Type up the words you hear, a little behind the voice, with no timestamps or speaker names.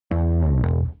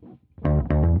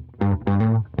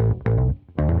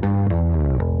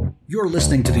You're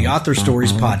listening to the Author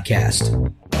Stories Podcast,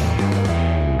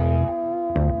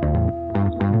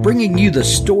 bringing you the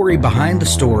story behind the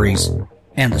stories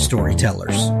and the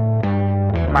storytellers.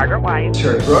 Margaret White,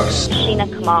 Terry Brooks, Sheena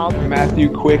Kamal,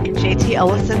 Matthew Quick, JT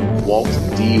Ellison, Walt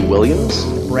D. Williams,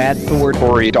 Brad Ford,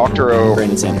 Corey Dr. O,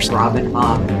 Brandon Sanderson, Robin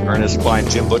Mott, Ernest Klein,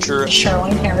 Jim Butcher,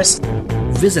 Sherwin Harris.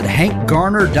 Visit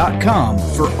hankgarner.com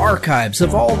for archives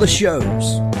of all the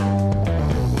shows.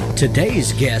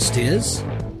 Today's guest is...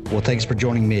 Well, thanks for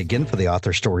joining me again for the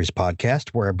Author Stories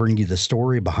Podcast, where I bring you the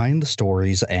story behind the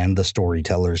stories and the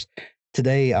storytellers.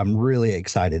 Today, I'm really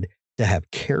excited to have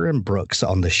Karen Brooks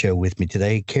on the show with me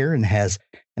today. Karen has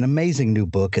an amazing new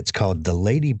book. It's called The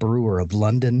Lady Brewer of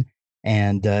London,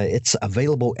 and it's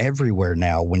available everywhere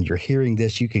now. When you're hearing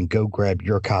this, you can go grab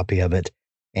your copy of it.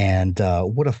 And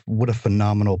what a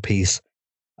phenomenal piece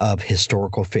of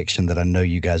historical fiction that I know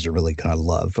you guys are really going to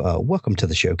love. Welcome to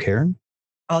the show, Karen.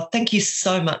 Oh, thank you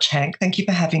so much, Hank. Thank you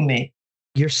for having me.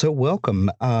 You're so welcome.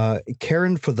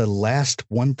 Karen, for the last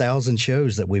 1,000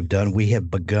 shows that we've done, we have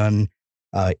begun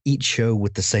each show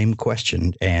with the same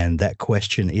question. And that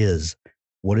question is,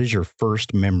 what is your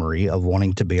first memory of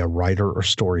wanting to be a writer or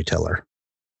storyteller?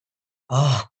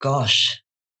 Oh, gosh.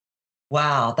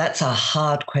 Wow, that's a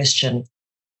hard question.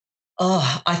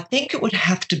 Oh, I think it would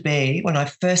have to be when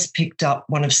I first picked up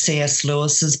one of C.S.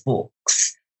 Lewis's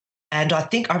books. And I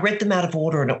think I read them out of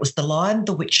order, and it was The Lion,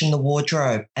 the Witch, and the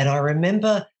Wardrobe. And I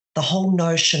remember the whole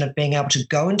notion of being able to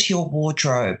go into your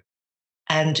wardrobe,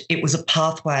 and it was a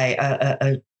pathway,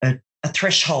 a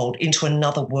threshold into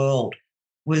another world,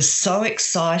 was so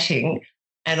exciting.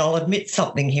 And I'll admit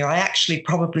something here. I actually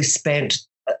probably spent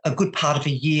a good part of a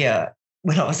year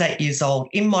when I was 8 years old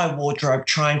in my wardrobe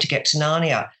trying to get to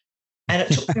Narnia. And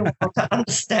it took me a while to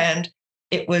understand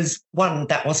it was, one,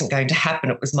 that wasn't going to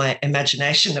happen. It was my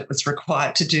imagination that was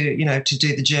required to do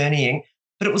the journeying.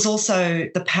 But it was also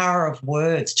the power of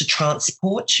words to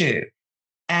transport you.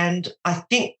 And I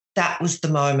think that was the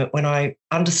moment when I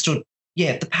understood,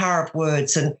 the power of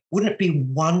words. And wouldn't it be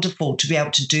wonderful to be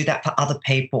able to do that for other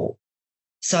people?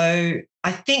 So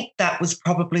I think that was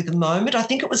probably the moment. I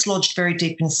think it was lodged very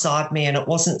deep inside me, and it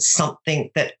wasn't something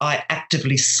that I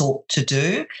actively sought to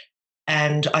do.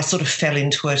 And I sort of fell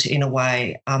into it in a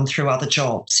way through other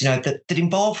jobs, that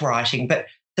involve writing. But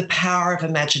the power of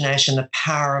imagination, the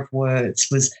power of words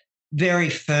was very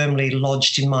firmly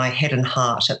lodged in my head and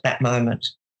heart at that moment.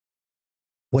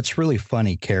 What's really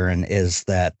funny, Karen, is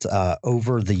that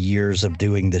over the years of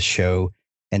doing this show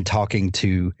and talking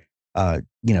to,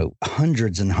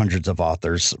 hundreds and hundreds of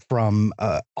authors from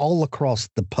all across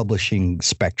the publishing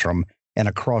spectrum and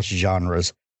across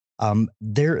genres,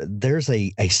 there's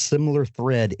a similar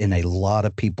thread in a lot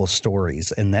of people's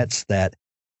stories, and that's that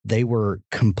they were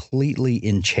completely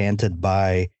enchanted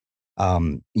by,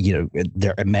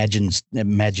 their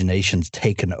imaginations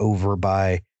taken over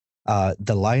by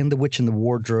The Lion, the Witch, and the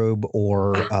Wardrobe,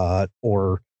 or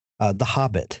The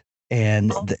Hobbit.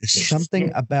 And there's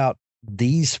something about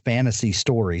these fantasy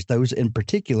stories, those in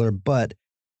particular, but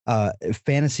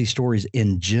fantasy stories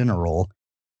in general,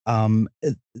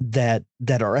 that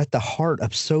are at the heart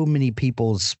of so many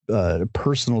people's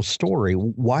personal story.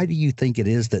 Why do you think it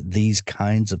is that these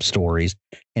kinds of stories,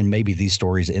 and maybe these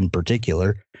stories in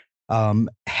particular,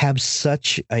 have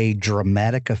such a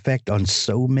dramatic effect on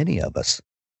so many of us?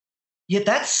 Yeah,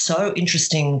 that's so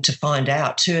interesting to find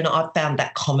out too. And I've found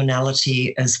that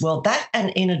commonality as well. That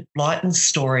and Enid Blyton's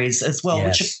stories as well,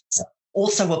 Yes. which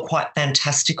also were quite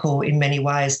fantastical in many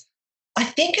ways. I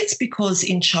think it's because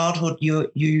in childhood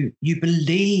you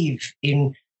believe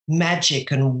in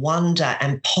magic and wonder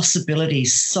and possibility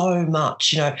so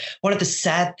much. One of the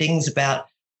sad things about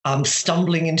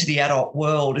stumbling into the adult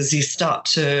world is you start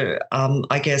to,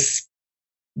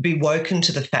 be woken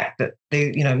to the fact that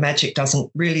magic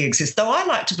doesn't really exist. Though I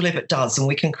like to believe it does, and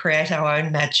we can create our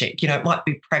own magic. It might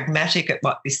be pragmatic, it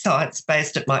might be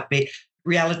science-based, it might be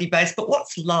reality-based, but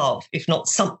what's love if not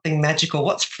something magical?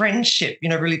 What's friendship,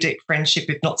 really deep friendship,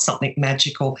 if not something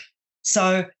magical?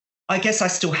 So I guess I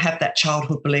still have that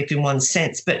childhood belief in one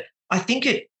sense, but I think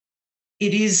it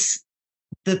is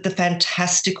the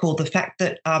fantastical, the fact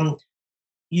that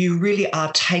you really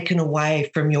are taken away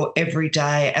from your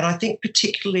everyday. And I think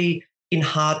particularly in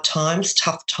hard times,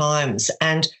 tough times,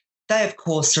 and they, of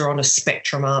course, are on a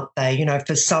spectrum, aren't they?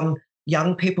 For some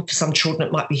young people, for some children,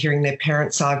 it might be hearing their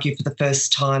parents argue for the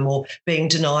first time, or being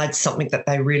denied something that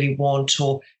they really want,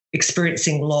 or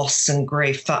experiencing loss and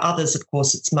grief. For others, of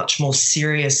course, it's much more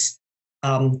serious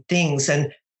things.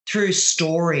 And through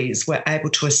stories, we're able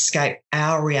to escape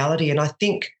our reality. And I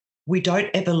think we don't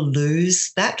ever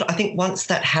lose that. I think once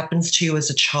that happens to you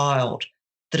as a child,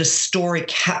 that a story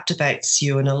captivates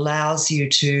you and allows you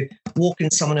to walk in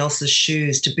someone else's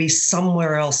shoes, to be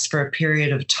somewhere else for a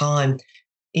period of time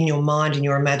in your mind, in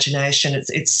your imagination.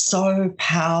 It's so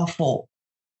powerful.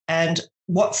 And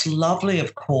what's lovely,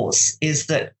 of course, is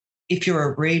that if you're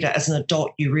a reader as an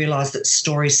adult, you realize that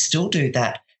stories still do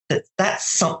that, that's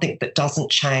something that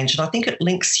doesn't change. And I think it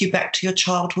links you back to your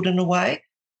childhood in a way,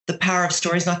 the power of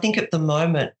stories. And I think at the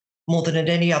moment, more than at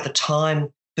any other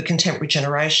time for contemporary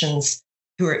generations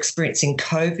who are experiencing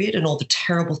COVID and all the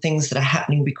terrible things that are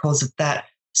happening because of that,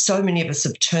 so many of us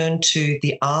have turned to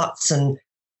the arts and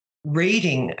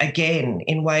reading again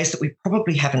in ways that we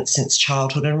probably haven't since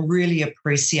childhood, and really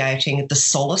appreciating the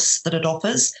solace that it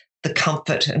offers, the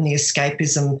comfort and the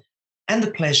escapism and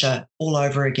the pleasure all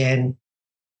over again.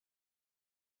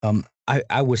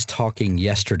 I was talking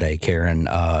yesterday, Karen,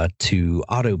 to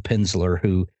Otto Penzler,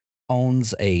 who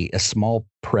owns a small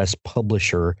press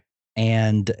publisher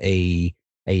and a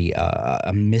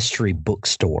mystery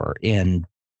bookstore in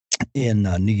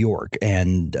New York,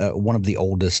 and one of the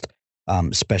oldest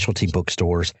specialty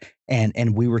bookstores.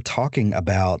 And we were talking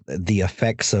about the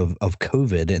effects of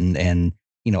COVID and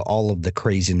all of the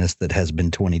craziness that has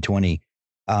been 2020.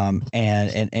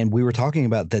 And we were talking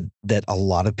about that a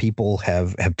lot of people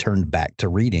have turned back to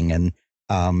reading, and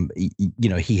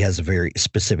he has a very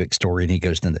specific story and he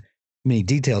goes into many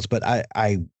details, but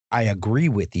I agree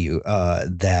with you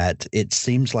that it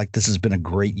seems like this has been a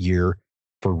great year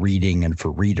for reading and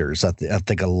for readers. I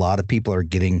think a lot of people are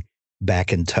getting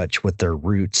back in touch with their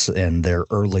roots and their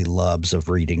early loves of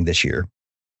reading this year.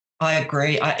 I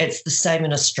agree. It's the same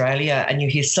in Australia, and you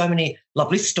hear so many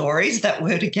lovely stories, that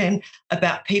word again,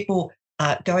 about people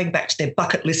going back to their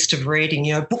bucket list of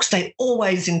reading, books they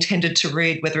always intended to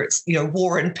read, whether it's,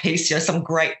 War and Peace, some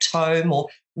great tome, or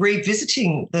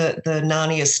revisiting the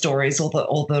Narnia stories or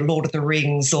the Lord of the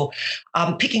Rings, or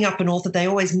picking up an author they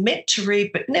always meant to read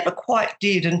but never quite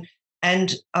did.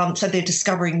 And so they're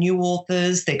discovering new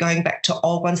authors, they're going back to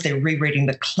old ones, they're rereading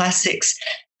the classics,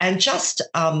 and just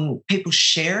people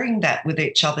sharing that with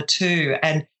each other too.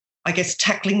 And I guess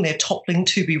tackling their toppling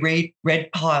to be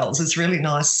read piles is really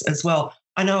nice as well.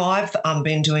 I know I've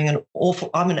been doing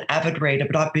I'm an avid reader,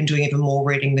 but I've been doing even more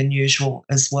reading than usual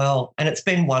as well. And it's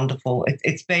been wonderful.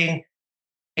 It's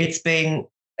been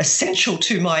essential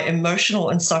to my emotional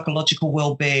and psychological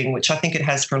well-being, which I think it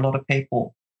has for a lot of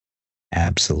people.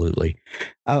 Absolutely.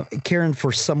 Karen,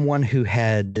 for someone who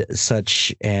had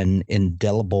such an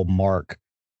indelible mark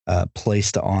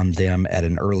placed on them at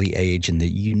an early age, and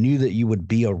that you knew that you would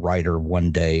be a writer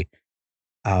one day,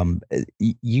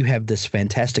 you have this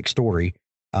fantastic story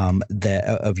that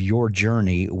of your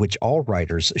journey, which all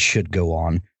writers should go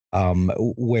on,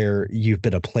 where you've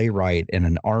been a playwright and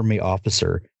an army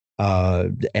officer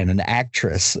and an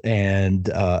actress and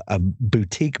a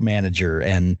boutique manager,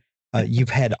 and you've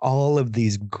had all of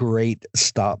these great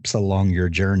stops along your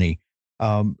journey.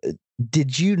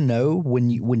 Did you know when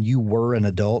you were an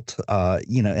adult,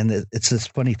 and it's this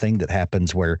funny thing that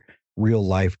happens where real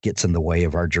life gets in the way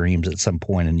of our dreams at some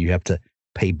point, and you have to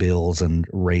pay bills and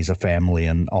raise a family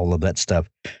and all of that stuff.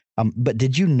 But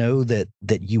did you know that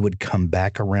you would come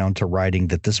back around to writing,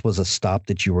 that this was a stop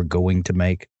that you were going to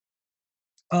make?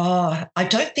 Oh, I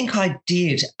don't think I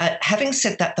did. Having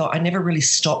said that, though, I never really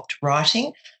stopped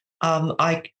writing.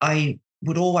 I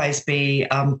would always be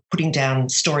putting down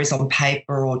stories on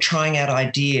paper or trying out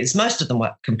ideas. Most of them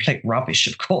were complete rubbish,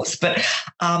 of course. But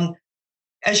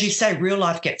as you say, real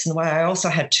life gets in the way. I also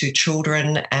had 2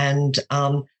 children, and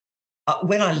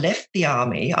when I left the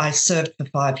army, I served for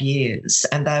 5 years,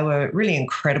 and they were really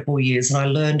incredible years, and I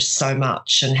learned so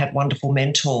much and had wonderful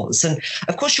mentors. And,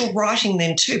 of course, you're writing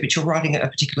then too, but you're writing a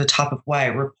particular type of way,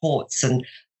 reports and,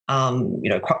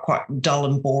 quite dull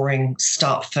and boring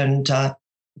stuff, and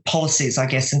policies, I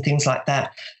guess, and things like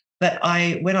that. But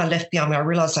when I left the army, I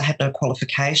realised I had no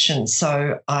qualifications.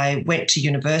 So I went to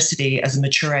university as a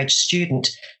mature age student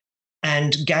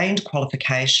and gained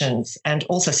qualifications, and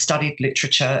also studied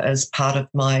literature as part of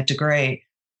my degree.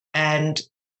 And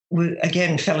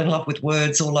again, fell in love with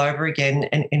words all over again,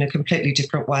 and in a completely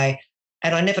different way.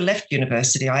 And I never left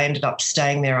university. I ended up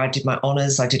staying there. I did my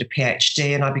honours, I did a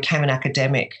PhD, and I became an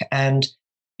academic. And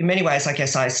in many ways, I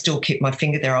guess I still keep my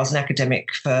finger there. I was an academic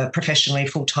professionally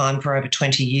full-time for over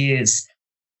 20 years,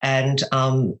 and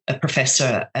a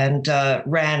professor, and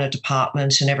ran a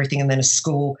department and everything, and then a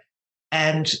school.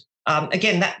 And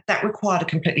again, that required a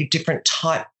completely different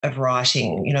type of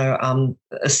writing,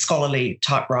 a scholarly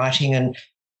type writing, and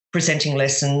presenting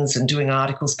lessons and doing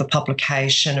articles for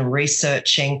publication and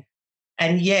researching.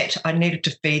 And yet I needed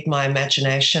to feed my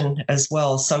imagination as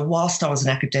well. So whilst I was an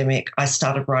academic, I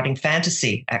started writing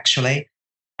fantasy, actually.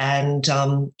 And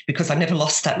because I never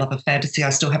lost that love of fantasy,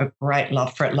 I still have a great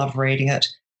love for it, love reading it.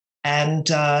 And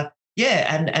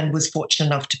and was fortunate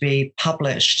enough to be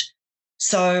published.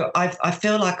 So I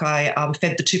feel like I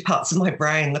fed the two parts of my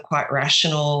brain, the quite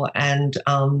rational and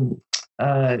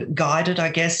guided, I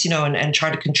guess, and try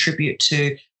to contribute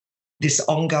to this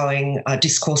ongoing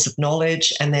discourse of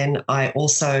knowledge. And then I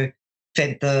also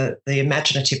fed the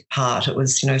imaginative part. It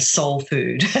was, soul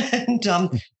food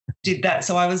and did that.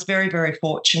 So I was very, very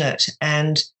fortunate.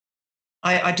 And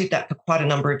I did that for quite a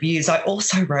number of years. I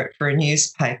also wrote for a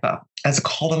newspaper as a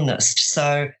columnist.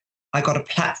 So I got a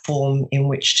platform in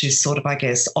which to sort of, I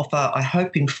guess, offer, I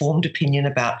hope, informed opinion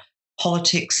about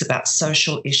politics, about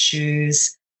social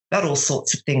issues, about all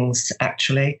sorts of things,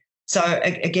 actually. So,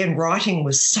 again, writing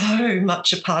was so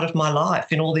much a part of my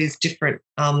life in all these different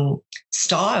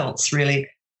styles, really.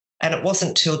 And it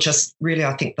wasn't till just really,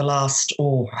 I think, the last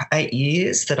 8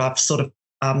 years that I've sort of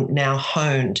now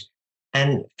honed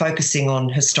and focusing on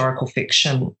historical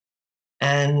fiction.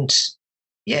 And,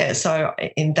 so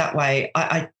in that way,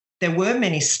 there were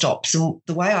many stops. And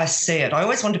the way I see it, I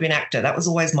always wanted to be an actor. That was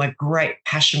always my great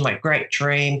passion, my great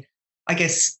dream. I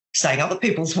guess saying other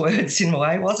people's words in a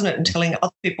way, wasn't it? And telling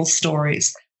other people's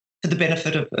stories for the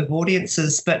benefit of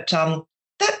audiences. But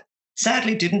that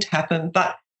sadly didn't happen.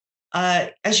 But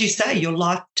as you say, your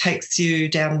life takes you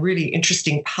down really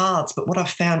interesting paths. But what I've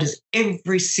found is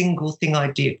every single thing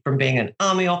I did, from being an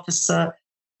army officer,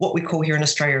 what we call here in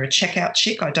Australia a checkout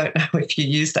chick, I don't know if you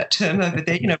use that term over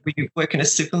there, where you work in a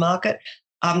supermarket,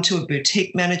 to a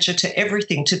boutique manager, to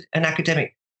everything, to an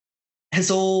academic, has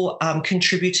all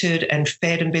contributed and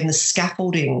fed and been the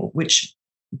scaffolding which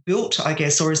built, I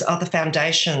guess, or as other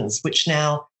foundations, which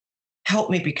now help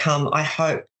me become, I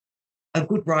hope, a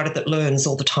good writer that learns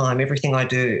all the time, everything I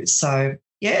do. So,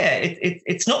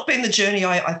 it's not been the journey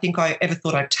I think I ever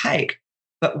thought I'd take,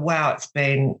 but wow, it's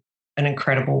been an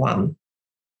incredible one.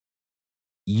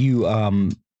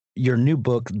 Your new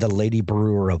book, The Lady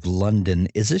Brewer of London,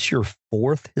 is this your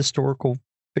fourth historical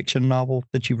fiction novel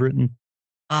that you've written?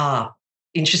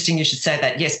 Interesting you should say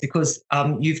that. Yes, because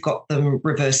you've got them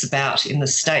reverse about in the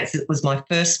States. It was my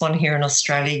first one here in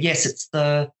Australia. Yes, it's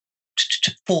the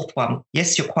fourth one.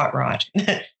 Yes, you're quite right.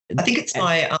 I think it's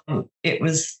my,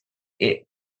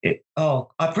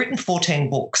 I've written 14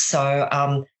 books. So,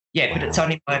 but it's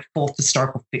only my fourth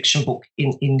historical fiction book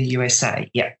in the USA.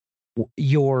 Yeah.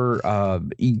 Your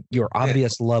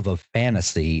obvious love of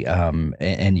fantasy,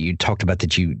 and you talked about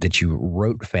that you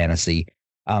wrote fantasy.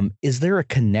 Is there a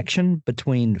connection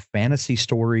between fantasy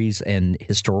stories and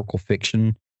historical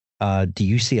fiction? Do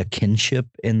you see a kinship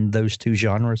in those two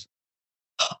genres?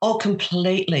 Oh,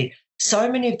 completely.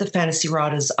 So many of the fantasy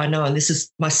writers I know, and this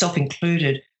is myself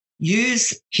included,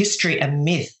 use history and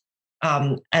myth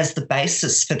as the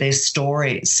basis for their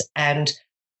stories. And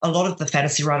a lot of the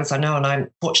fantasy writers I know, and I'm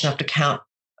fortunate enough to count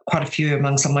quite a few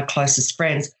among some of my closest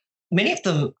friends, many of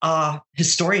them are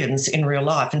historians in real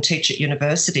life and teach at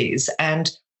universities,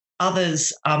 and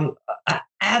others are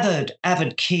avid,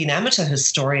 keen amateur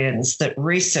historians that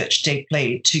research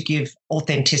deeply to give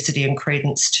authenticity and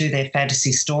credence to their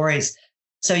fantasy stories.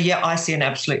 So, I see an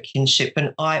absolute kinship,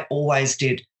 and I always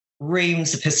did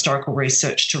reams of historical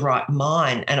research to write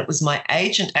mine. And it was my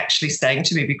agent actually saying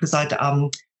to me, because I'd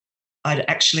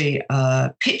actually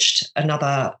pitched an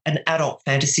adult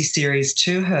fantasy series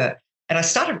to her, and I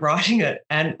started writing it,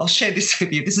 and I'll share this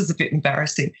with you. This is a bit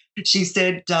embarrassing. She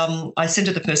said, I sent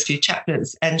her the first few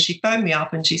chapters, and she phoned me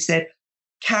up and she said,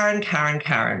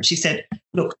 Karen. She said,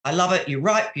 look, I love it. You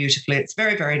write beautifully. It's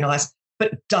very, very nice.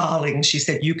 But darling, she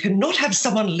said, you cannot have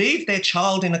someone leave their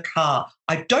child in a car.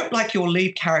 I don't like your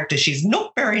lead character. She's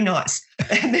not very nice.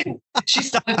 And then she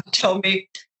started to tell me,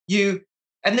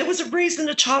 and there was a reason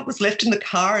the child was left in the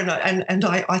car, and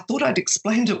I thought I'd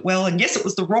explained it well. And yes, it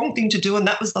was the wrong thing to do, and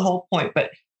that was the whole point.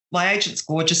 But my agent's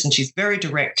gorgeous, and she's very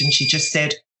direct, and she just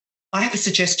said, I have a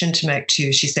suggestion to make to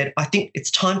you. She said, I think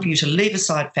it's time for you to leave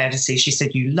aside fantasy. She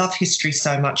said, you love history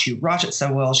so much, you write it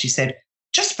so well. She said,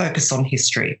 just focus on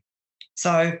history.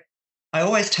 So I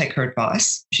always take her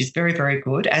advice. She's very, very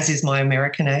good, as is my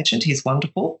American agent. He's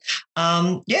wonderful.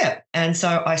 And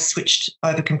so I switched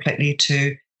over completely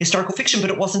to historical fiction, but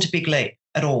it wasn't a big leap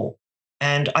at all.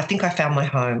 And I think I found my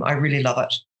home. I really love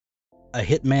it. A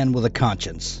hitman with a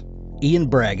conscience. Ian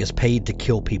Bragg is paid to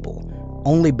kill people.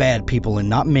 Only bad people, and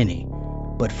not many,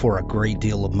 but for a great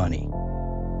deal of money.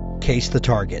 Case the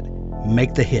target.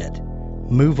 Make the hit.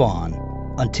 Move on.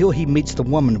 Until he meets the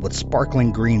woman with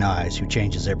sparkling green eyes who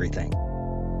changes everything.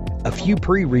 A few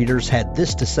pre-readers had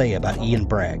this to say about Ian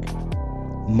Bragg.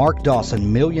 Mark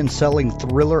Dawson, million-selling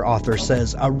thriller author,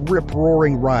 says a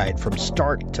rip-roaring ride from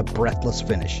start to breathless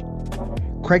finish.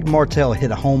 Craig Martelle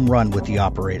hit a home run with The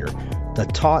Operator. The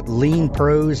taut, lean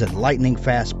prose and lightning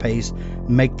fast pace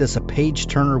make this a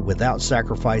page-turner without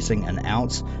sacrificing an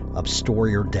ounce of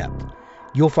story or depth.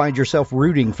 You'll find yourself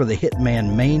rooting for the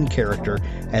hitman main character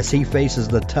as he faces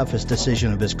the toughest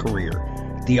decision of his career.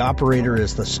 The Operator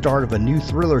is the start of a new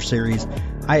thriller series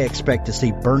I expect to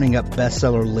see burning up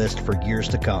bestseller lists for years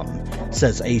to come,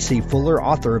 says A.C. Fuller,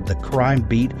 author of The Crime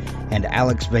Beat and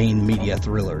Alex Vane media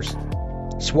thrillers.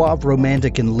 Suave,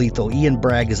 romantic, and lethal, Ian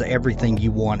Bragg is everything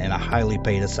you want in a highly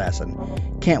paid assassin.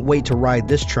 Can't wait to ride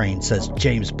this train, says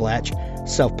James Blatch,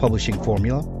 self-publishing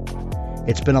formula.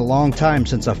 It's been a long time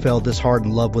since I fell this hard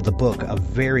in love with a book, a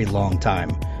very long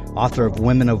time. Author of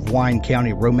Women of Wine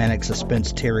County romantic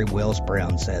suspense Terry Wells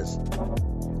Brown says.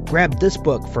 Grab this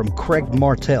book from Craig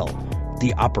Martelle,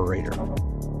 The Operator.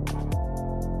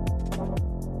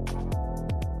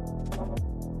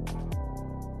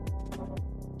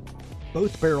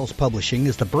 Both Barrels Publishing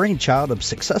is the brainchild of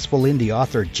successful indie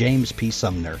author James P.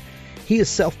 Sumner. He has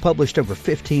self-published over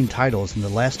 15 titles in the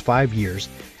last 5 years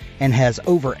and has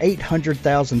over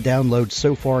 800,000 downloads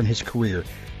so far in his career,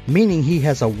 meaning he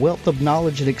has a wealth of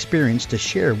knowledge and experience to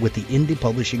share with the indie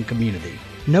publishing community.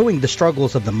 Knowing the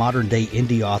struggles of the modern-day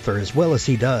indie author as well as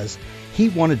he does, he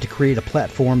wanted to create a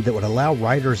platform that would allow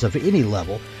writers of any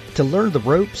level to learn the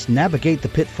ropes, navigate the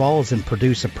pitfalls, and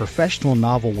produce a professional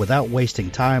novel without wasting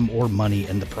time or money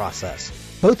in the process.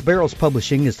 Both Barrels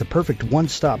Publishing is the perfect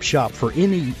one-stop shop for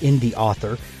any indie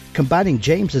author, combining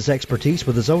James's expertise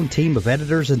with his own team of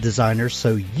editors and designers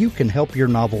so you can help your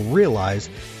novel realize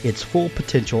its full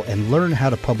potential and learn how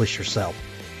to publish yourself.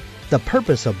 The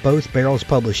purpose of Both Barrels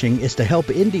Publishing is to help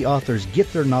indie authors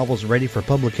get their novels ready for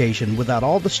publication without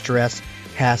all the stress,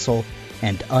 hassle,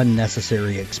 and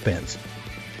unnecessary expense.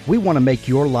 We want to make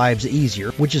your lives easier,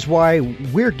 which is why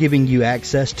we're giving you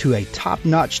access to a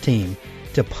top-notch team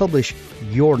to publish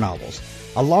your novels,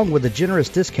 along with a generous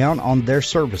discount on their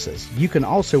services. You can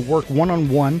also work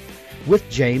one-on-one with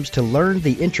James to learn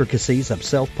the intricacies of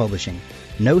self-publishing.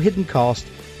 No hidden cost,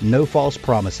 no false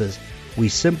promises. We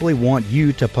simply want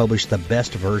you to publish the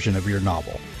best version of your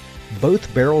novel.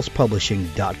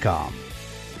 BothBarrelsPublishing.com.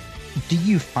 Do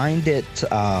you find it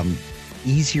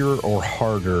easier or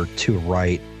harder to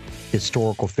write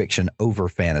historical fiction over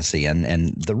fantasy?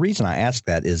 And the reason I ask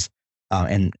that is,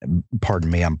 and pardon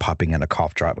me, I'm popping in a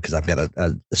cough drop because I've got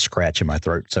a scratch in my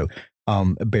throat. So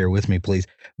bear with me, please.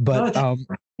 But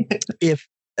if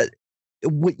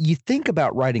what you think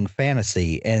about writing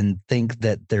fantasy and think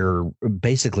that there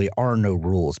basically are no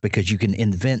rules because you can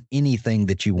invent anything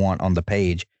that you want on the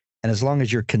page. And as long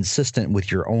as you're consistent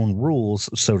with your own rules,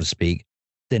 so to speak,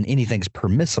 then anything's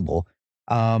permissible.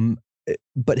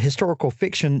 But historical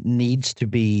fiction needs to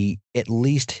be at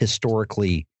least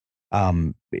historically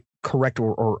correct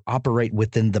or operate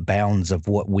within the bounds of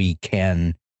what we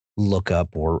can look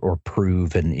up or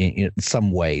prove in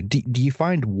some way. Do you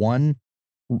find one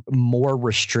more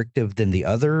restrictive than the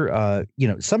other?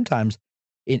 Sometimes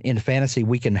in fantasy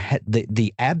we can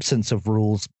the absence of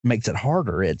rules makes it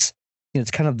harder. It's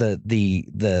kind of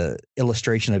the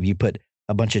illustration of you put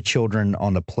a bunch of children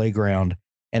on the playground,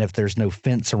 and if there's no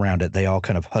fence around it, they all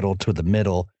kind of huddle to the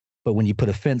middle. But when you put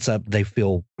a fence up, they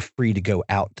feel free to go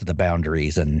out to the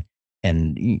boundaries, and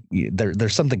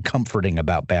there's something comforting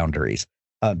about boundaries.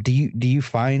 Do you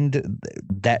find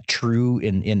that true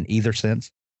in either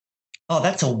sense? Oh,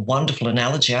 that's a wonderful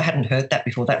analogy. I hadn't heard that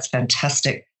before. That's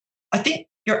fantastic. I think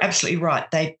you're absolutely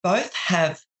right. They both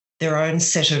have their own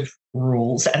set of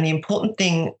rules, and the important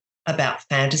thing about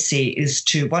fantasy is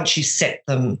to, once you set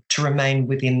them, to remain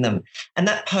within them. And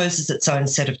that poses its own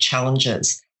set of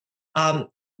challenges.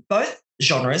 Both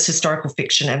genres, historical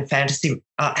fiction and fantasy,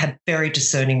 have very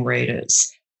discerning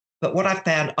readers. But what I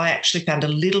actually found a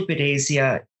little bit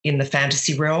easier in the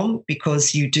fantasy realm,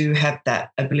 because you do have that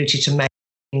ability to make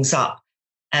things up.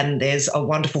 And there's a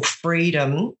wonderful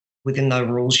freedom within the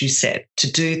rules you set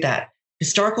to do that.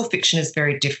 Historical fiction is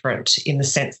very different in the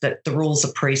sense that the rules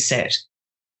are preset.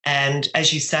 And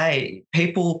as you say,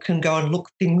 people can go and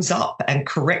look things up and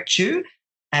correct you,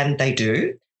 and they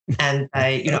do. And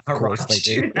they, are right to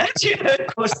do that.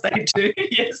 Of course they do,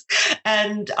 yes.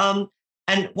 And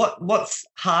what's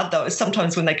hard, though, is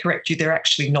sometimes when they correct you, they're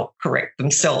actually not correct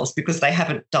themselves because they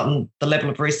haven't done the level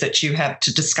of research you have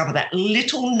to discover that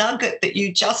little nugget that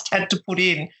you just had to put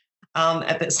in.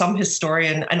 That some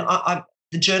historian, and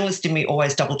the journalist in me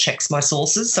always double checks my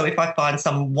sources. So if I find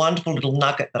some wonderful little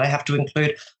nugget that I have to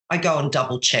include, I go and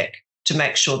double check to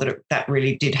make sure that that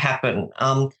really did happen.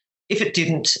 If it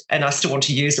didn't, and I still want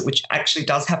to use it, which actually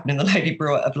does happen in the Lady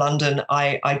Brewer of London,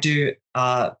 I do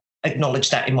acknowledge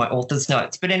that in my author's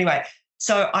notes. But anyway,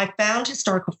 so I found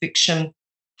historical fiction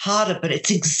harder, but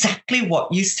it's exactly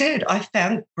what you said. I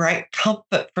found great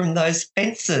comfort from those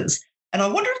fences. And I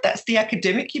wonder if that's the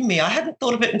academic in me. I hadn't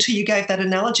thought of it until you gave that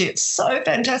analogy. It's so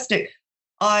fantastic.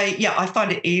 I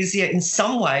find it easier in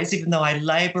some ways, even though I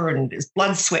labor and there's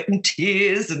blood, sweat, and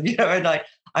tears, and and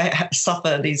I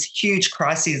suffer these huge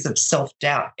crises of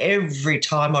self-doubt every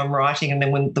time I'm writing, and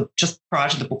then just prior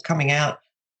to the book coming out.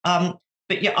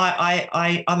 But yeah,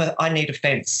 I need a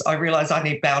fence. I realise I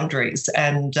need boundaries,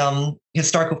 and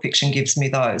historical fiction gives me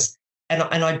those. And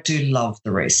I do love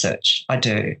the research. I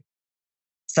do.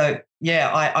 So yeah,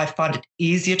 I find it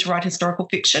easier to write historical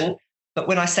fiction. But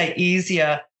when I say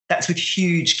easier, that's with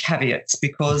huge caveats,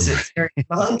 because it's very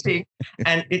demanding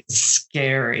and it's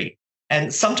scary.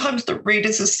 And sometimes the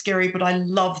readers are scary, but I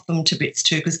love them to bits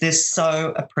too, because they're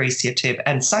so appreciative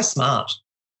and so smart.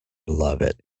 Love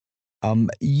it.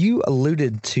 You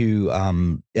alluded to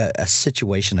a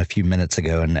situation a few minutes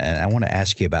ago, and I want to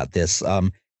ask you about this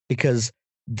because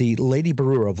the Lady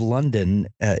Brewer of London,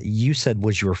 you said,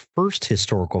 was your first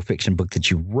historical fiction book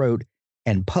that you wrote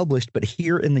and published, but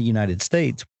here in the United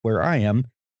States, where I am,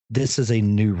 this is a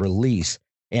new release.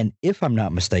 And if I'm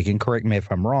not mistaken, correct me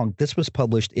if I'm wrong, this was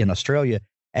published in Australia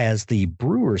as The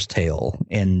Brewer's Tale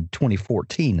in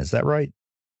 2014. Is that right?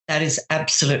 That is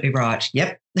absolutely right.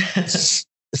 Yep.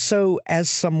 So as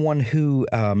someone who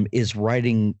is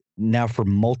writing now for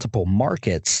multiple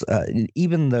markets,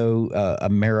 even though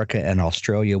America and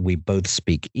Australia, we both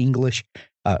speak English,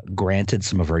 granted,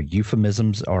 some of our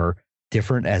euphemisms are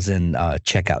different, as in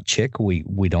check out chick. We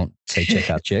don't say check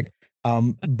out chick.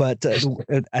 But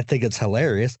I think it's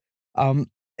hilarious.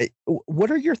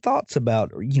 What are your thoughts about,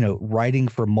 writing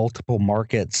for multiple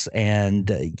markets,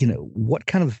 and, what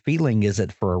kind of feeling is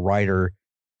it for a writer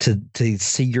to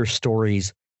see your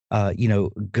stories,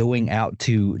 going out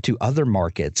to other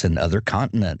markets and other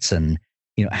continents? And,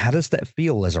 how does that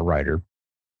feel as a writer?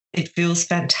 It feels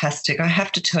fantastic. I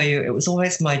have to tell you, it was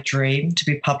always my dream to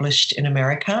be published in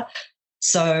America.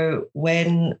 So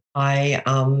when I,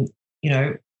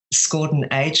 scored an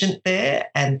agent there,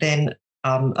 and then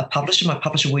a publisher, my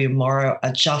publisher, William Morrow,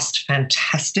 are just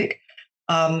fantastic.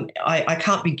 I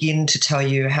can't begin to tell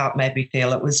you how it made me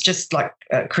feel. It was just like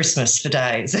Christmas for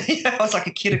days. I was like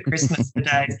a kid at Christmas for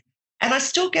days. And I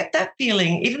still get that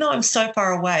feeling, even though I'm so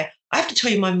far away. I have to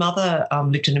tell you, my mother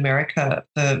lived in America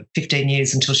for 15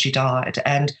 years until she died.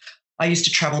 And I used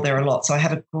to travel there a lot. So I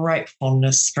have a great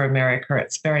fondness for America.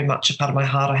 It's very much a part of my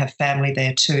heart. I have family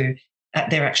there too.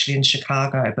 They're actually in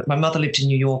Chicago, but my mother lived in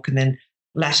New York, and then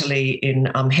latterly in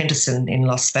Henderson in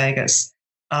Las Vegas.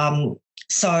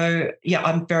 So, yeah,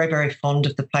 I'm very, very fond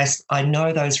of the place. I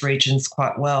know those regions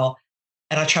quite well,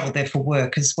 and I traveled there for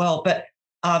work as well. But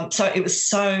so it was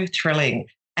so thrilling.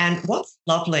 And what's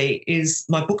lovely is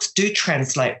my books do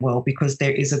translate well, because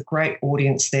there is a great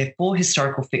audience there for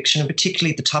historical fiction, and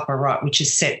particularly the type I write, which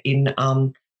is set in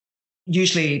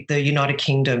usually the United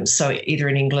Kingdom, so either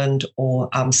in England or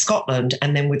Scotland,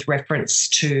 and then with reference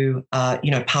to,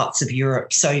 parts of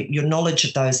Europe. So your knowledge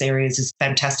of those areas is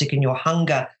fantastic, and your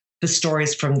hunger for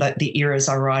stories from the eras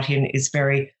I write in is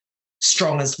very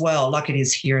strong as well, like it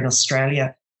is here in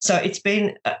Australia. So it's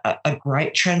been a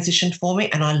great transition for me,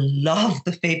 and I love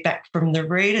the feedback from the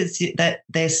readers that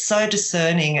they're so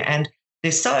discerning and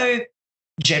they're so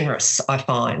generous, I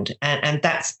find. And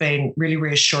that's been really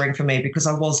reassuring for me, because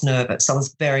I was nervous. I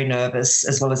was very nervous,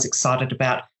 as well as excited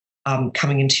about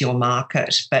coming into your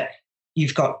market. But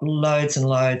you've got loads and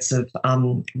loads of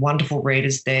wonderful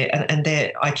readers there. And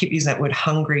I keep using that word,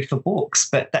 hungry for books.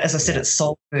 But as I said, it's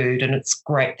soul food, and it's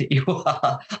great that you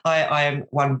are. I am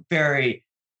one very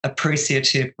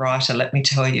appreciative writer, let me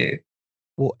tell you.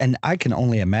 Well, and I can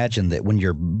only imagine that when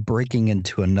you're breaking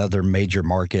into another major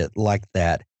market like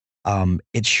that,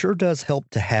 it sure does help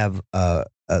to have a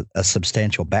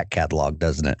substantial back catalog,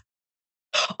 doesn't it?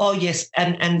 Oh, yes.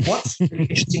 And what's really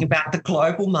interesting about the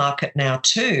global market now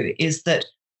too is that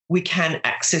we can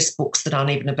access books that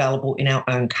aren't even available in our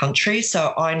own country.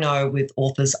 So I know with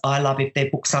authors I love, if their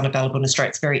books aren't available in Australia,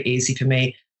 it's very easy for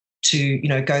me to,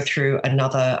 go through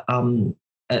another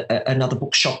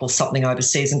bookshop or something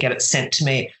overseas and get it sent to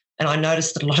me. And I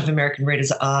noticed that a lot of American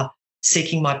readers are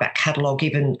seeking my back catalogue,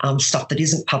 even stuff that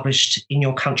isn't published in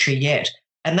your country yet.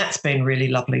 And that's been really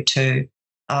lovely too.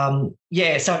 So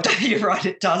you're right,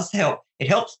 it does help. It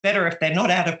helps better if they're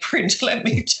not out of print, let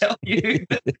me tell you.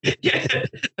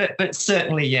 but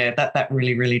certainly, that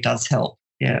really, really does help.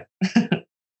 Yeah.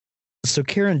 So,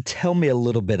 Karen, tell me a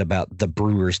little bit about The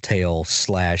Brewer's Tale /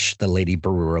 The Lady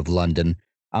Brewer of London.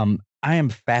 I am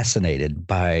fascinated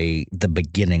by the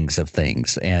beginnings of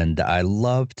things, and I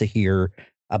love to hear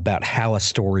about how a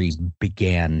story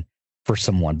began for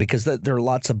someone? Because there are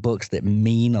lots of books that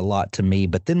mean a lot to me,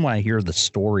 but then when I hear the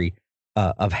story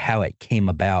of how it came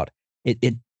about,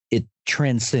 it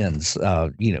transcends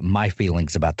my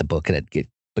feelings about the book, and it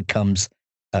becomes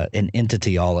an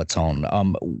entity all its own.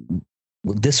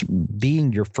 This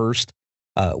being your first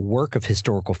work of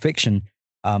historical fiction,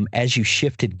 as you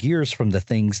shifted gears from the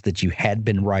things that you had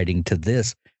been writing to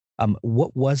this,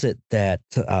 what was it that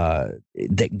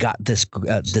got this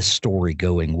story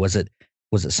going? Was it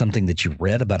something that you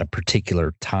read about a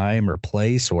particular time or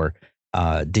place, or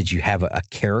did you have a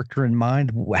character in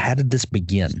mind? How did this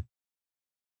begin?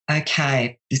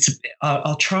 Okay,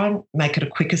 I'll try and make it a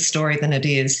quicker story than it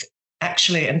is.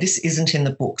 Actually, and this isn't in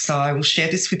the book, so I will share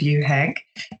this with you, Hank,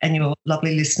 and your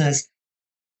lovely listeners.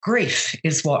 Grief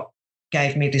is what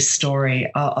gave me this story.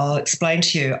 I'll explain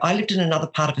to you. I lived in another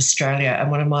part of Australia,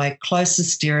 and one of my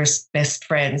closest, dearest, best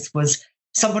friends was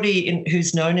somebody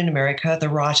who's known in America, the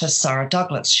writer Sarah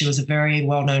Douglas. She was a very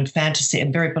well-known fantasy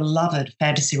and very beloved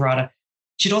fantasy writer.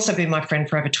 She'd also been my friend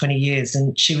for over 20 years,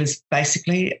 and she was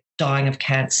basically dying of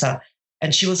cancer.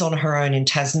 And she was on her own in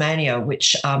Tasmania,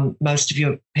 which most of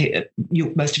you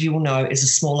will know is a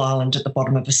small island at the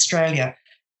bottom of Australia.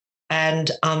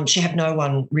 And she had no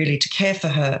one really to care for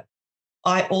her.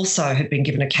 I also had been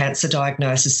given a cancer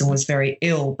diagnosis and was very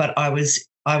ill, but I was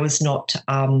not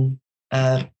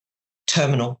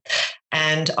terminal.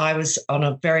 And I was on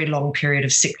a very long period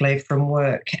of sick leave from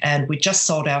work, and we just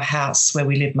sold our house where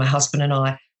we lived, my husband and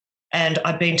I. And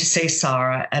I'd been to see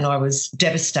Sarah, and I was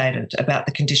devastated about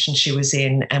the condition she was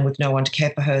in and with no one to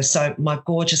care for her. So my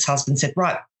gorgeous husband said,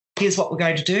 right, here's what we're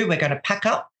going to do. We're going to pack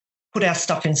up, put our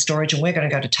stuff in storage, and we're going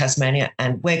to go to Tasmania,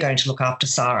 and we're going to look after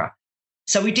Sarah.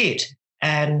 So we did.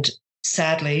 And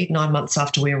sadly, 9 months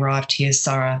after we arrived here,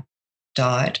 Sarah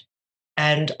died.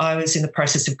 And I was in the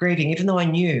process of grieving, even though I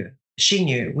knew, she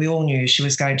knew, we all knew she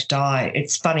was going to die.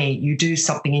 It's funny, you do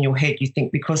something in your head, you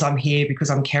think because I'm here, because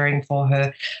I'm caring for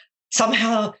her,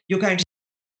 somehow you're going to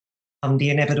the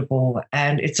inevitable.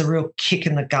 And it's a real kick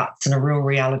in the guts and a real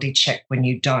reality check when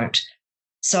you don't.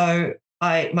 So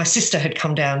my sister had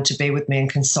come down to be with me and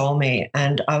console me,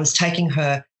 and I was taking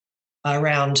her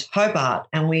around Hobart,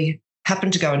 and we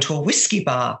happened to go into a whiskey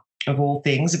bar, of all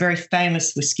things, a very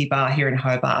famous whiskey bar here in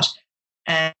Hobart.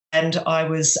 And I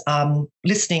was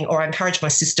listening, or I encouraged my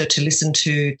sister to listen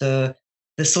to the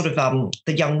sort of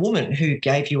the young woman who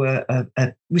gave you a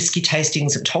whiskey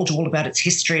tastings and told you all about its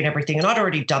history and everything. And I'd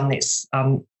already done this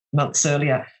months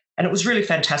earlier, and it was really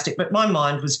fantastic, but my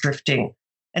mind was drifting.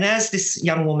 And as this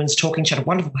young woman's talking, she had a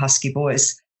wonderful husky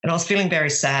voice, and I was feeling very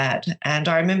sad. And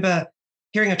I remember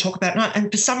hearing her talk about it, and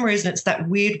for some reason, it's that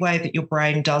weird way that your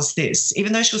brain does this.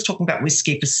 Even though she was talking about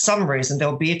whiskey, for some reason, there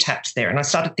were beer taps there, and I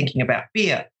started thinking about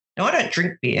beer. Now, I don't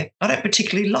drink beer. I don't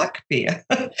particularly like beer.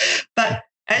 But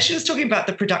as she was talking about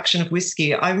the production of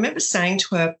whiskey, I remember saying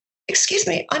to her, excuse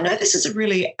me, I know this is a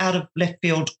really out of left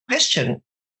field question,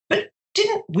 but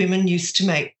didn't women used to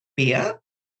make beer?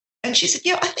 And she said,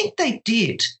 yeah, I think they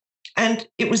did. And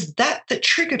it was that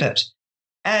triggered it.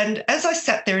 And as I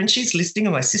sat there and she's listening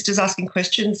and my sister's asking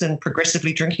questions and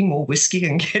progressively drinking more whiskey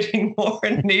and getting more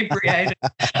inebriated,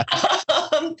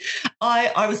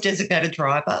 I was designated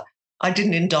driver. I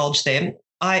didn't indulge them.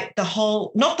 Not the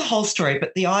whole story,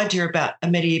 but the idea about a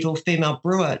medieval female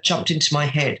brewer jumped into my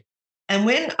head. And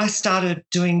when I started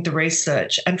doing the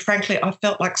research, and frankly, I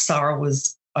felt like Sarah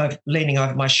was leaning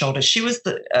over my shoulder. She was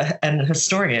an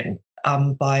historian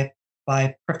by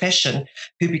profession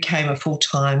who became a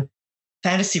full-time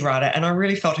fantasy writer, and I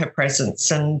really felt her presence.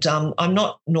 And I'm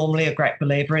not normally a great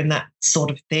believer in that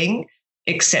sort of thing,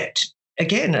 except,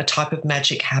 again, a type of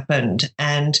magic happened.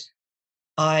 And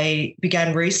I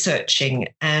began researching,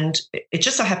 and it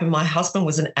just so happened my husband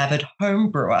was an avid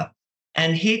home brewer,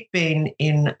 and he'd been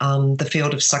in the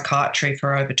field of psychiatry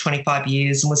for over 25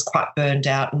 years and was quite burned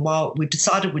out. And while we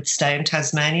decided we'd stay in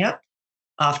Tasmania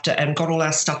and got all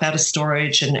our stuff out of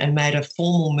storage and made a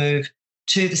formal move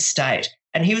to the state,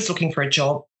 and he was looking for a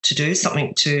job to do,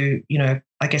 something to,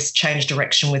 I guess, change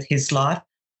direction with his life.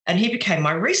 And he became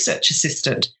my research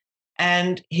assistant.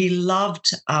 And he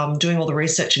loved doing all the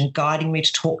research and guiding me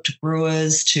to talk to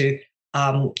brewers, to,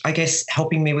 I guess,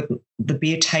 helping me with the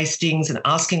beer tastings and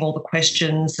asking all the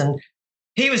questions. And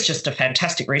he was just a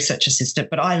fantastic research assistant,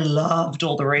 but I loved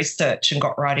all the research and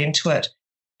got right into it.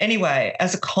 Anyway,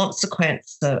 as a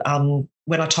consequence,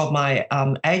 when I told my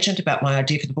agent about my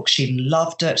idea for the book, she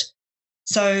loved it.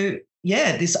 So,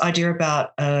 yeah, this idea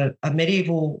about a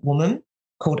medieval woman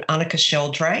called Annika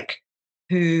Sheldrake,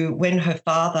 who, when her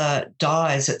father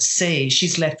dies at sea,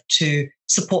 she's left to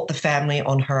support the family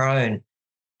on her own.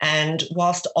 And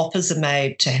whilst offers are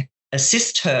made to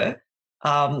assist her,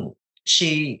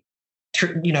 she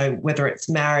through, whether it's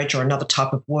marriage or another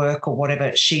type of work or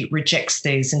whatever, she rejects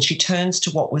these and she turns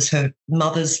to what was her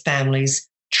mother's family's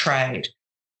trade.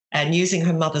 And using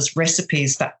her mother's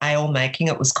recipes for ale making,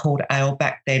 it was called ale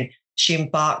back then, she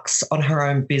embarks on her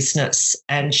own business.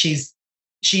 And she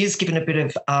is given a bit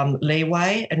of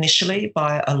leeway initially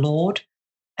by a lord,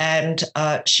 and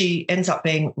she ends up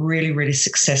being really, really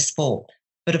successful.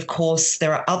 But of course,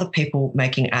 there are other people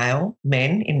making ale,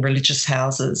 men in religious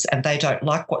houses, and they don't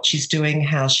like what she's doing,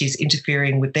 how she's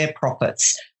interfering with their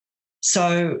profits.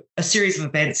 So a series of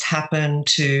events happen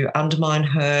to undermine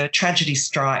her, tragedy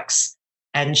strikes,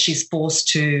 and she's forced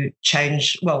to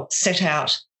set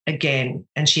out again,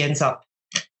 and she ends up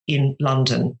in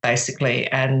London, basically.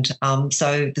 And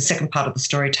so the second part of the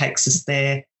story takes us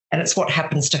there, and it's what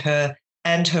happens to her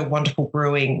and her wonderful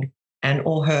brewing and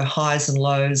all her highs and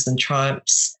lows and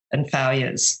triumphs and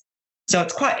failures. So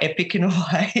it's quite epic in a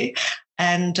way.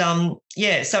 And so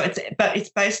it's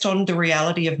based on the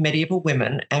reality of medieval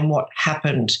women and what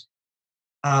happened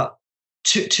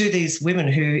to these women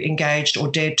who engaged or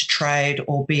dared to trade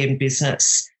or be in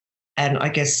business, and I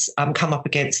guess come up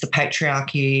against the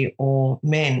patriarchy or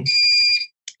men.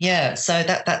 Yeah, so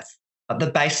that's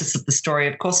the basis of the story.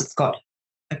 Of course, it's got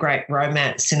a great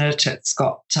romance in it. It's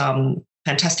got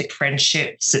fantastic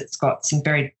friendships. It's got some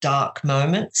very dark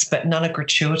moments, but none are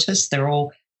gratuitous. They're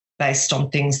all based on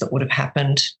things that would have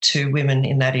happened to women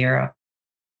in that era.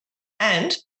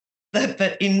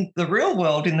 But in the real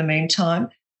world, in the meantime,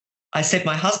 I said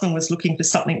my husband was looking for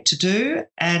something to do,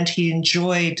 and he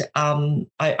enjoyed,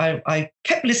 I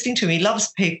kept listening to him. He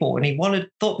loves people, and he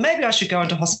thought maybe I should go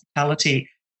into hospitality.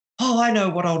 Oh, I know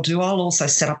what I'll do. I'll also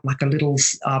set up like a little,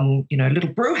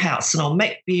 little brew house, and I'll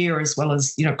make beer as well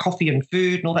as, coffee and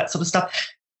food and all that sort of stuff.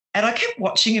 And I kept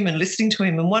watching him and listening to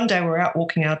him. And one day we were out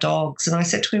walking our dogs, and I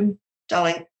said to him,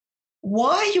 darling,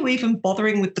 why are you even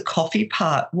bothering with the coffee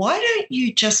part? Why don't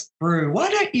you just brew?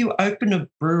 Why don't you open a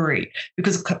brewery?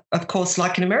 Because, of course,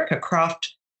 like in America,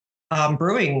 craft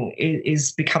brewing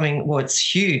is becoming, it's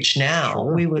huge now.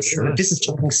 Sure. This is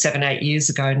talking 7-8 years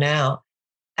ago now.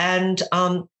 And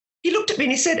he looked at me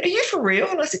and he said, are you for real?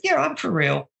 And I said, yeah, I'm for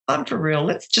real. I'm for real.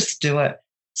 Let's just do it.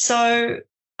 So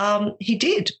he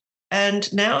did.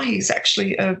 And now he's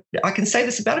actually, I can say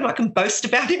this about him, I can boast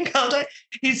about him, can't I?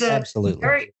 He's a Absolutely.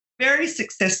 very, very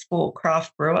successful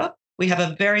craft brewer. We have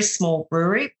a very small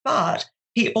brewery, but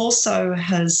he also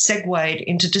has segued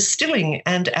into distilling.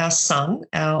 And our son,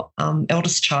 our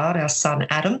eldest child, our son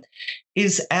Adam,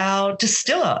 is our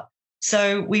distiller.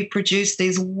 So we produce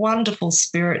these wonderful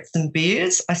spirits and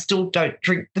beers. I still don't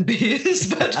drink the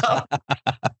beers, but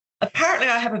apparently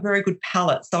I have a very good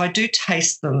palate. So I do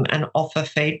taste them and offer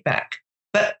feedback.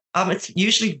 But it's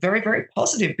usually very, very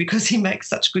positive because he makes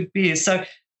such good beers. So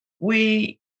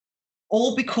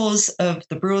all because of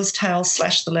the Brewer's Tale /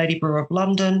 the Lady Brewer of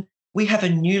London, we have a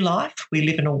new life. We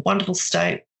live in a wonderful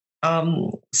state,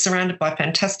 surrounded by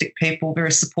fantastic people,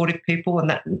 very supportive people, and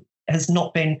that has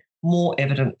not been more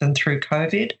evident than through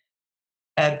COVID.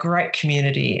 A great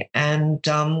community and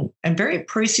very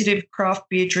appreciative craft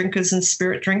beer drinkers and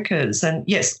spirit drinkers. And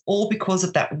yes, all because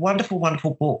of that wonderful,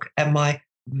 wonderful book and my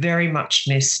very much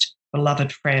missed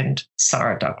beloved friend,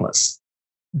 Sarah Douglas.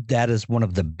 That is one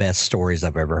of the best stories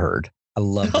I've ever heard. I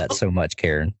love that so much,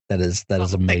 Karen. That is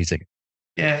amazing.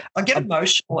 Yeah, I get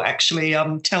emotional actually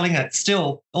telling it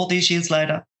still all these years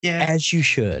later. Yeah. As you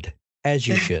should.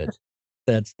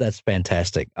 That's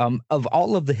fantastic. Of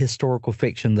all of the historical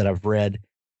fiction that I've read,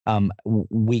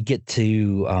 we get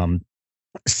to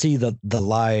see the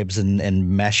lives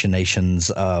and machinations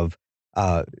of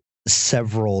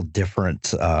several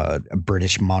different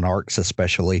British monarchs,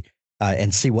 especially,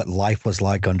 and see what life was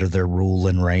like under their rule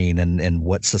and reign, and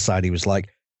what society was like.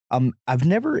 I've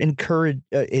never encountered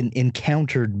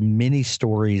many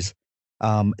stories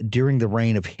during the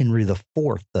reign of Henry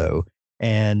IV, though.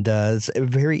 And it's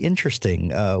very interesting.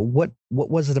 What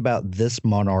was it about this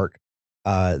monarch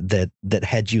that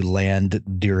had you land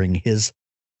during his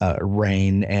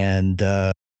reign, and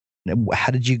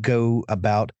how did you go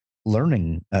about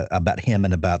learning about him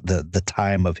and about the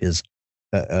time of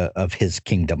his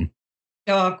kingdom?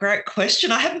 Oh, great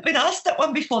question. I haven't been asked that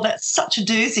one before. That's such a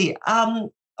doozy.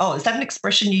 Is that an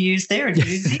expression you use there? A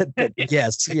doozy?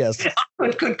 Yes.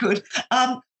 Good.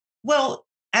 Well,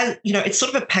 as you know, it's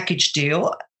sort of a package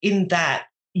deal in that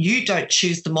you don't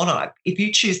choose the monarch. If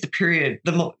you choose the period,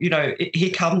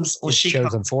 he comes or she chosen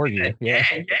comes for you.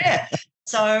 Yeah.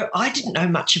 So I didn't know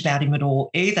much about him at all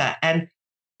either. And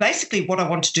basically what I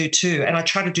want to do too, and I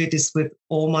try to do this with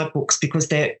all my books because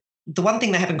the one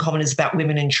thing they have in common is about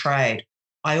women in trade.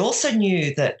 I also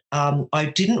knew that I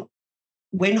didn't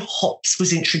when hops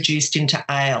was introduced into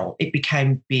ale, it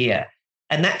became beer.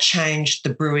 And that changed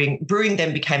the brewing. Brewing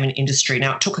then became an industry.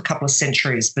 Now, it took a couple of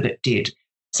centuries, but it did.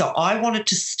 So I wanted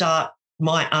to start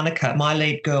my Annika, my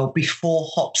lead girl, before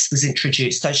hops was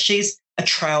introduced. So she's a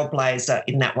trailblazer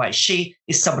in that way. She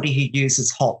is somebody who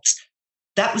uses hops.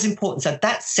 That was important. So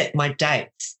that set my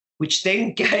dates, which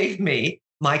then gave me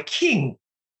my king.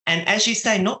 And as you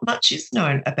say, not much is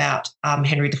known about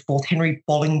Henry IV, Henry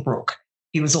Bolingbroke,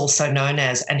 he was also known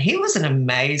as, and he was an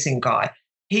amazing guy.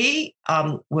 He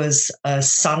was a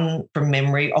son from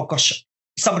memory. Oh, gosh,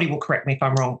 somebody will correct me if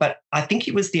I'm wrong, but I think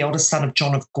he was the eldest son of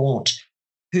John of Gaunt,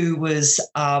 who was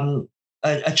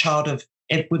a child of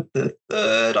Edward III.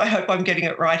 I hope I'm getting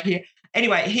it right here.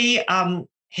 Anyway,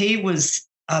 he was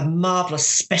a marvellous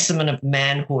specimen of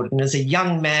manhood. And as a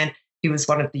young man, he was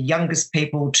one of the youngest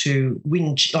people to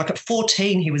win. Like at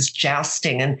 14, he was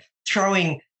jousting and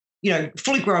throwing,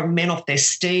 fully grown men off their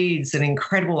steeds and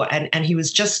incredible. And he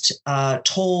was just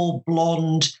tall,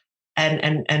 blonde,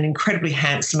 and incredibly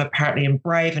handsome, apparently, and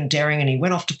brave and daring. And he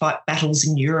went off to fight battles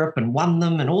in Europe and won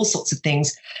them and all sorts of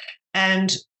things.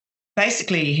 And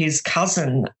basically his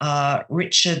cousin,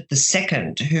 Richard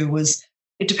II, who was,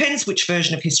 it depends which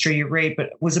version of history you read,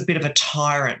 but was a bit of a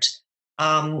tyrant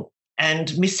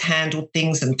and mishandled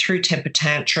things and threw temper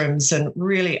tantrums and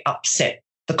really upset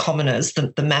the commoners,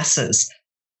 the masses.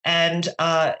 And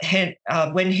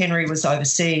when Henry was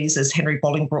overseas as Henry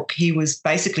Bolingbroke, he was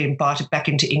basically invited back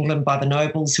into England by the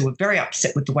nobles who were very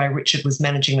upset with the way Richard was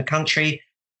managing the country.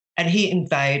 And he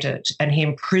invaded and he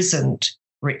imprisoned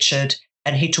Richard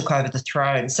and he took over the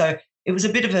throne. So it was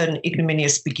a bit of an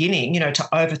ignominious beginning, to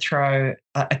overthrow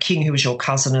a king who was your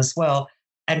cousin as well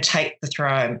and take the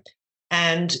throne.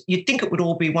 And you'd think it would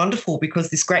all be wonderful because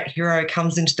this great hero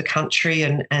comes into the country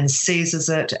and seizes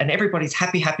it and everybody's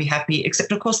happy, happy, happy,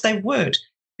 except, of course, they weren't,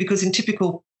 because in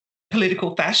typical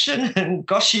political fashion, and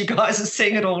gosh, you guys are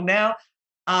seeing it all now,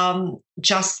 and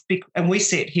we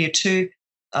see it here too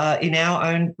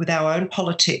with our own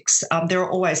politics, there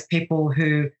are always people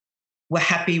who were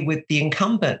happy with the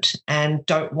incumbent and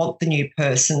don't want the new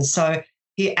person. So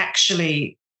he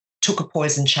actually took a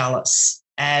poison chalice.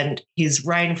 And his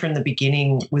reign from the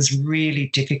beginning was really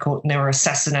difficult, and there were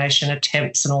assassination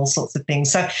attempts and all sorts of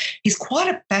things. So he's quite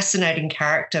a fascinating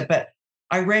character. But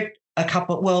I read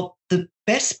the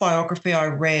best biography I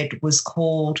read was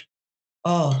called,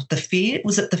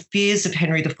 The Fears of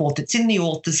Henry IV? It's in the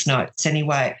author's notes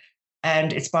anyway.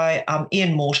 And it's by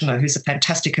Ian Mortimer, who's a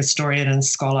fantastic historian and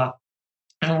scholar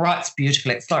and writes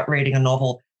beautifully. It's like reading a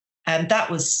novel. And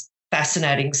that was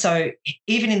fascinating. So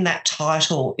even in that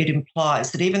title, it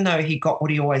implies that even though he got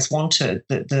what he always wanted,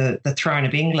 the throne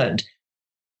of England,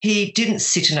 he didn't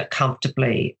sit in it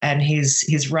comfortably, and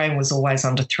his reign was always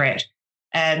under threat.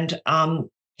 And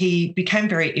he became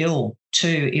very ill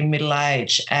too in middle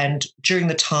age. And during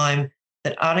the time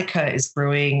that Annika is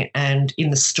brewing and in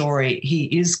the story, he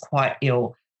is quite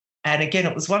ill. And again,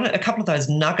 it was a couple of those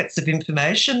nuggets of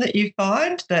information that you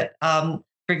find that, for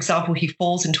example, he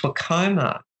falls into a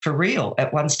coma for real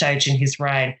at one stage in his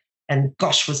reign. And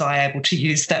gosh, was I able to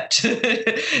use that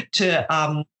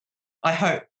to I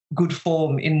hope, good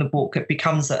form in the book. It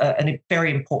becomes a very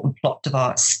important plot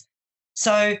device.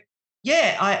 So,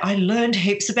 yeah, I learned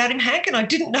heaps about him, Hank, and I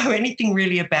didn't know anything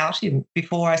really about him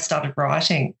before I started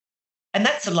writing. And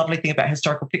that's the lovely thing about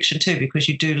historical fiction too, because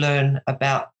you do learn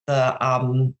about the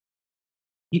I'm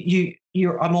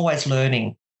always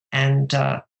learning. And,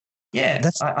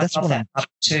 that's I love that part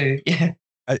too. Yeah.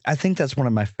 I think that's one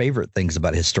of my favorite things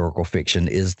about historical fiction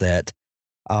is that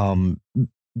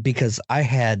because I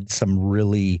had some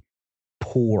really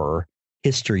poor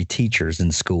history teachers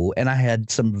in school and I had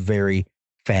some very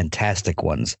fantastic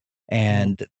ones.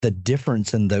 And the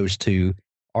difference in those two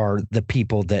are the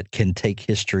people that can take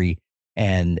history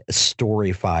and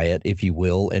storyfy it, if you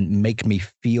will, and make me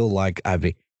feel like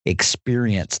I've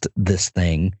experienced this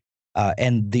thing.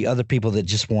 And the other people that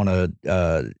just want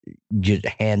to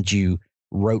hand you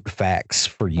rote facts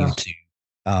for you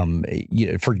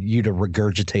for you to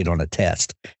regurgitate on a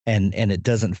test, and it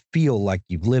doesn't feel like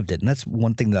you've lived it. And that's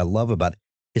one thing that I love about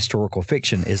historical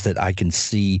fiction is that I can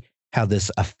see how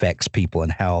this affects people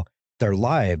and how their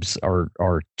lives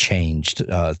are changed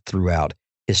throughout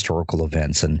historical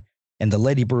events. And the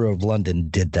Lady Brewer of London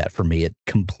did that for me. It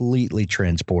completely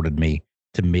transported me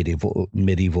to medieval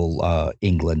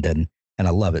England, and I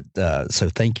love it. So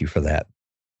thank you for that.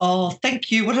 Oh,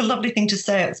 thank you. What a lovely thing to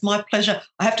say. It's my pleasure.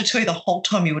 I have to tell you, the whole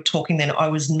time you were talking then, I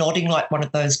was nodding like one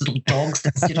of those little dogs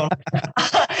that sit on,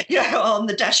 on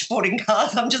the dashboard in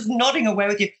cars. I'm just nodding away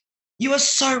with you. You are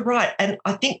so right. And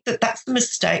I think that that's the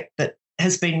mistake that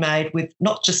has been made with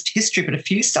not just history, but a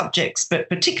few subjects, but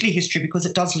particularly history, because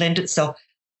it does lend itself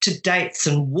to dates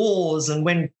and wars and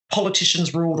when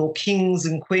politicians ruled or kings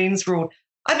and queens ruled.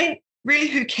 I mean, really,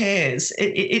 who cares?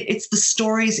 It's the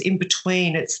stories in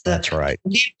between. It's the That's right.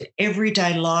 lived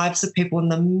everyday lives of people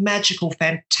and the magical,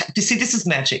 see, this is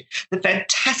magic, the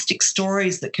fantastic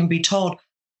stories that can be told.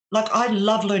 Like, I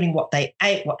love learning what they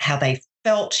ate, how they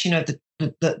felt, you know,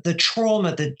 the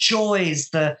trauma, the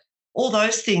joys, all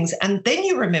those things. And then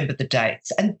you remember the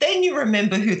dates, and then you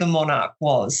remember who the monarch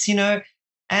was, you know.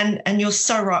 And you're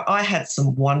so right. I had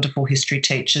some wonderful history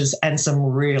teachers and some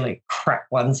really crap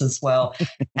ones as well.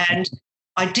 And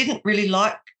I didn't really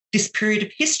like this period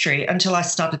of history until I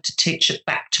started to teach it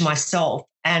back to myself.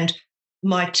 And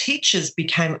my teachers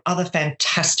became other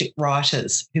fantastic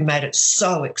writers who made it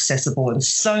so accessible and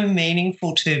so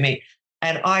meaningful to me.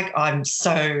 And I'm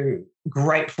so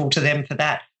grateful to them for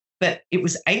that. But it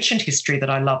was ancient history that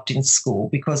I loved in school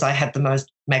because I had the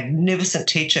most magnificent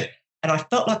teacher. And I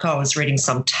felt like I was reading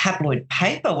some tabloid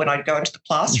paper when I'd go into the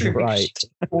classroom. Right.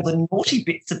 All the naughty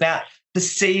bits about the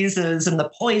Caesars and the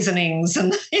poisonings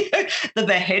and the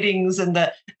beheadings and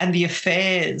the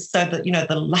affairs. So that, you know,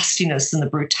 the lustiness and the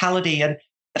brutality. And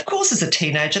of course, as a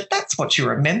teenager, that's what you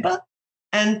remember.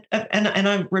 And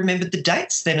I remembered the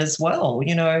dates then as well,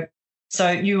 you know. So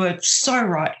you were so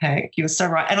right, Hank. You were so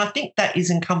right. And I think that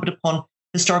is incumbent upon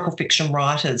historical fiction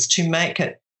writers to make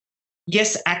it,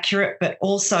 yes, accurate, but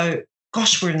also,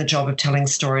 gosh, we're in the job of telling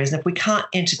stories. And if we can't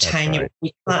entertain you,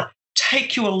 we can't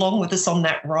take you along with us on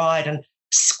that ride and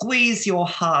squeeze your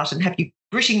heart and have you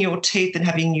gritting your teeth and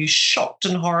having you shocked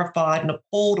and horrified and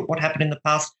appalled at what happened in the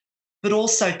past, but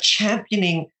also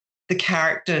championing the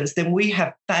characters, then we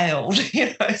have failed,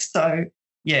 you know. So,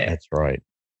 yeah. That's right.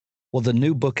 Well, the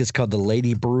new book is called The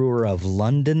Lady Brewer of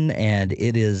London, and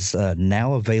it is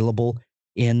now available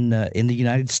in the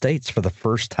United States for the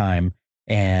first time.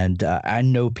 And I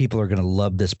know people are going to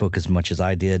love this book as much as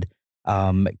I did.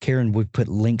 Karen, we've put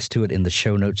links to it in the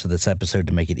show notes of this episode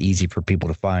to make it easy for people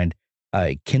to find.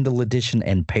 Kindle edition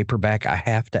and paperback. I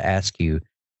have to ask you,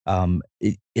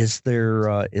 is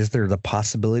there the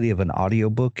possibility of an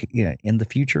audiobook in the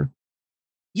future?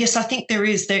 Yes, I think there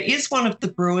is. There is one of The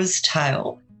Brewer's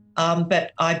Tale.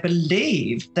 But I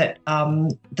believe that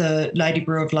the Lady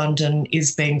Brewer of London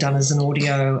is being done as an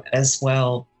audio as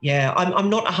well. Yeah,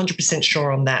 I'm not 100%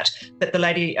 sure on that. But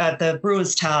the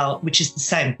Brewer's Tale, which is the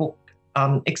same book,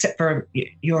 except for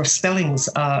your spellings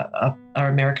are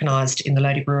Americanized in the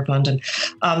Lady Brewer of London,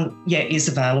 is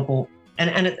available.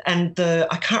 And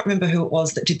I can't remember who it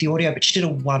was that did the audio, but she did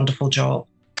a wonderful job.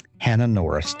 Hannah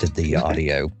Norris did the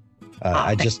audio.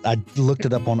 I looked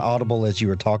it up on Audible as you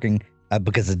were talking.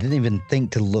 Because I didn't even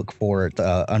think to look for it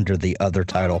under the other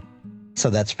title. So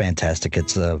that's fantastic.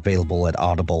 It's available at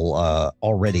Audible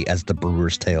already as The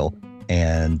Brewer's Tale.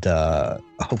 And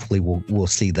hopefully we'll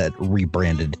see that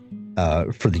rebranded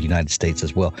for the United States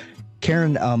as well.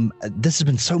 Karen, this has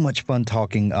been so much fun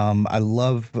talking. I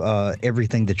love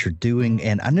everything that you're doing.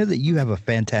 And I know that you have a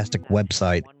fantastic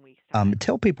website.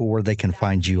 Tell people where they can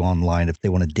find you online if they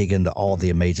want to dig into all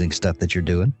the amazing stuff that you're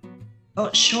doing. Oh,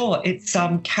 sure. It's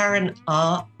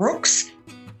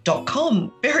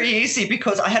KarenRBrooks.com. Very easy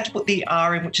because I had to put the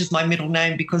R in, which is my middle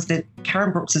name, because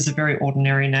Karen Brooks is a very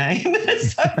ordinary name.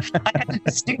 So I had to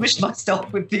distinguish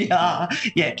myself with the R.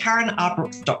 Yeah,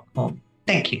 KarenRBrooks.com.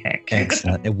 Thank you, Hank.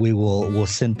 Excellent. And we'll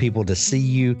send people to see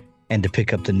you and to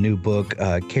pick up the new book.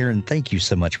 Karen, thank you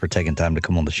so much for taking time to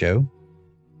come on the show.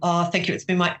 Oh, thank you. It's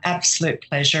been my absolute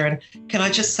pleasure. And can I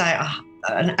just say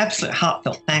an absolute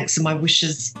heartfelt thanks, and my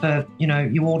wishes for,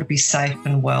 you all to be safe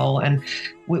and well. And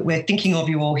we're thinking of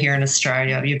you all here in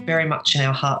Australia. You're very much in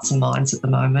our hearts and minds at the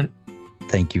moment.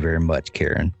 Thank you very much,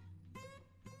 Karen.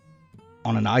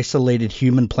 On an isolated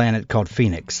human planet called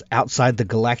Phoenix, outside the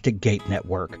Galactic Gate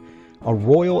Network, a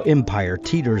royal empire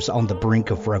teeters on the brink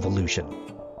of revolution.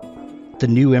 The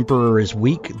new emperor is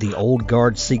weak, the old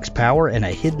guard seeks power, and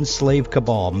a hidden slave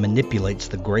cabal manipulates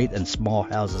the great and small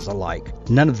houses alike.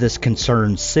 None of this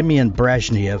concerns Simeon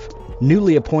Brezhnev,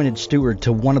 newly appointed steward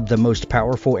to one of the most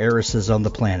powerful heiresses on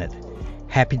the planet.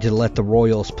 Happy to let the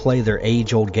royals play their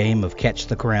age-old game of catch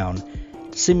the crown,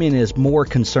 Simeon is more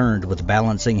concerned with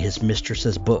balancing his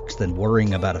mistress's books than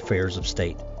worrying about affairs of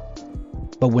state.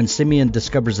 But when Simeon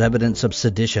discovers evidence of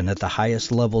sedition at the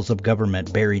highest levels of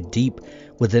government buried deep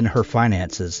within her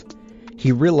finances,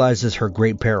 he realizes her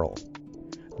great peril.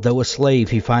 Though a slave,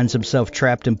 he finds himself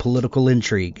trapped in political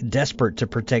intrigue, desperate to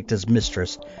protect his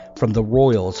mistress from the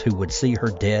royals who would see her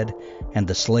dead and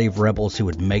the slave rebels who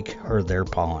would make her their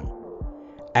pawn.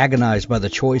 Agonized by the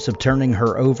choice of turning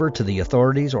her over to the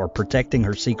authorities or protecting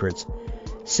her secrets,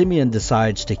 Simeon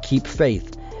decides to keep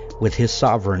faith with his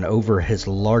sovereign over his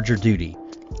larger duty,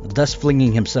 thus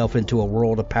flinging himself into a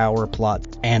world of power, plot,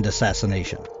 and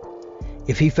assassination.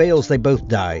 If he fails, they both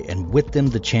die, and with them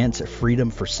the chance at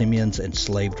freedom for Simeon's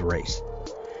enslaved race.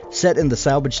 Set in the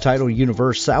Salvage title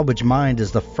universe, Salvage Mind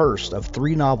is the first of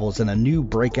 3 novels in a new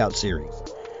breakout series.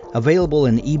 Available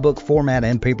in ebook format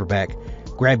and paperback,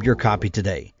 grab your copy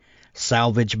today.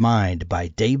 Salvage Mind by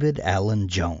David Allen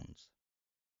Jones.